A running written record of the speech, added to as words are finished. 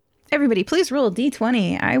Everybody, please roll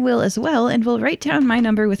d20. I will as well, and will write down my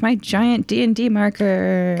number with my giant D&D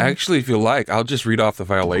marker. Actually, if you like, I'll just read off the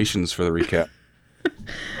violations for the recap.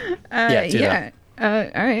 Do that. All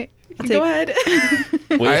right. Go ahead.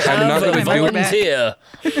 We I'm have not gonna a do it. volunteer.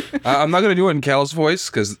 I'm not going to do it in Cal's voice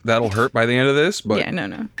because that'll hurt by the end of this, but Yeah,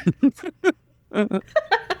 no.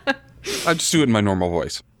 I'll just do it in my normal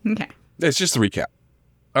voice. Okay. It's just a recap.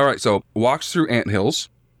 All right, so walks through anthills,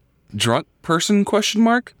 drunk person ?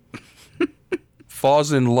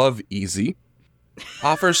 Falls in love easy,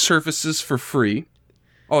 offers services for free.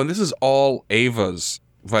 Oh, and this is all Ava's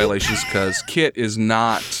violations because Kit is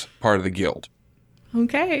not part of the guild.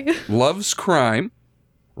 Okay. Loves crime,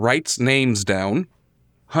 writes names down,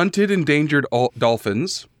 hunted endangered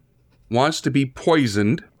dolphins, wants to be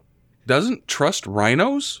poisoned, doesn't trust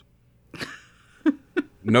rhinos,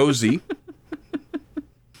 nosy,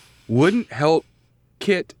 wouldn't help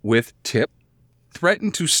Kit with tip,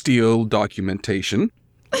 threatened to steal documentation.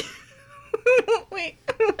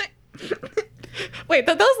 Wait,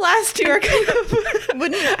 those last two are kind of...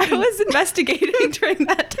 I was investigating during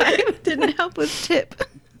that time. Didn't help with tip.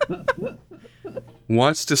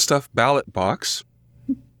 Wants to stuff ballot box.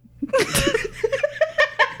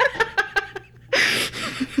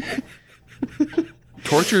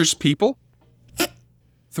 Tortures people.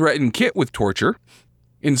 Threatened Kit with torture.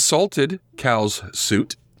 Insulted Cal's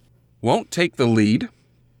suit. Won't take the lead.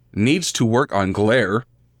 Needs to work on glare.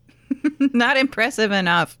 Not impressive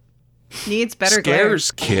enough. Needs better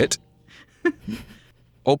Scares Kit.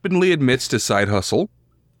 Openly admits to side hustle.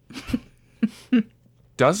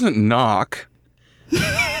 Doesn't knock.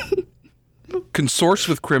 Consorts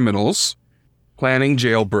with criminals. Planning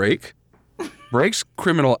jailbreak. Breaks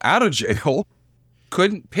criminal out of jail.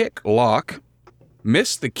 Couldn't pick lock.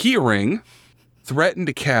 Missed the key ring.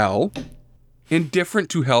 Threatened Cal. Indifferent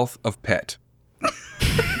to health of pet.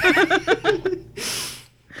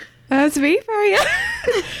 That's me for you.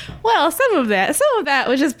 Well, some of that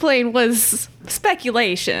was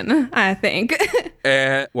speculation, I think.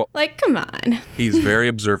 Well, Like, come on. he's very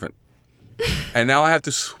observant. And now I have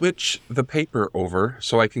to switch the paper over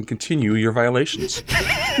so I can continue your violations.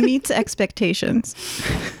 Meets expectations.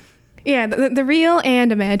 Yeah, the real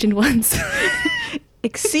and imagined ones.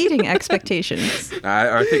 Exceeding expectations.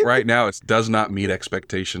 I think right now it does not meet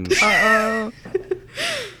expectations. Uh-oh.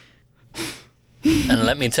 And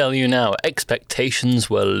let me tell you now, expectations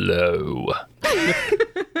were low.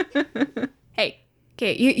 Hey,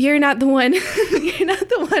 okay, you're not the one. You're not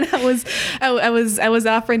the one I was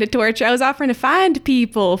offering to torture. I was offering to find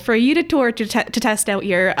people for you to torture to test out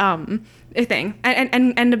your thing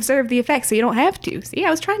and observe the effects so you don't have to. See, I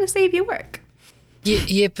was trying to save you work.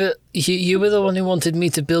 Yeah, but you were the one who wanted me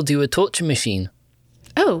to build you a torture machine.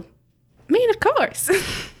 Oh, I mean, of course.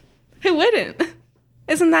 Who wouldn't?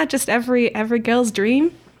 Isn't that just every girl's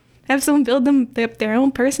dream? Have someone build them their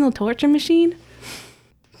own personal torture machine?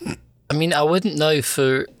 I mean, I wouldn't know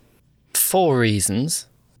for 4 reasons.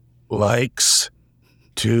 Likes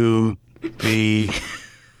to be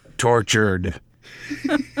tortured.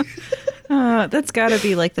 That's gotta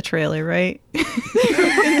be like the trailer, right? In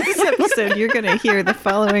this episode, you're gonna hear the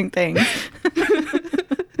following things.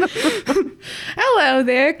 Hello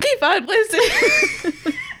there. Keep on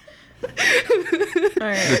listening. All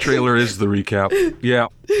right. The trailer is the recap. Yeah,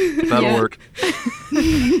 that'll work.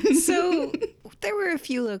 So there were a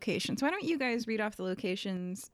few locations. Why don't you guys read off the locations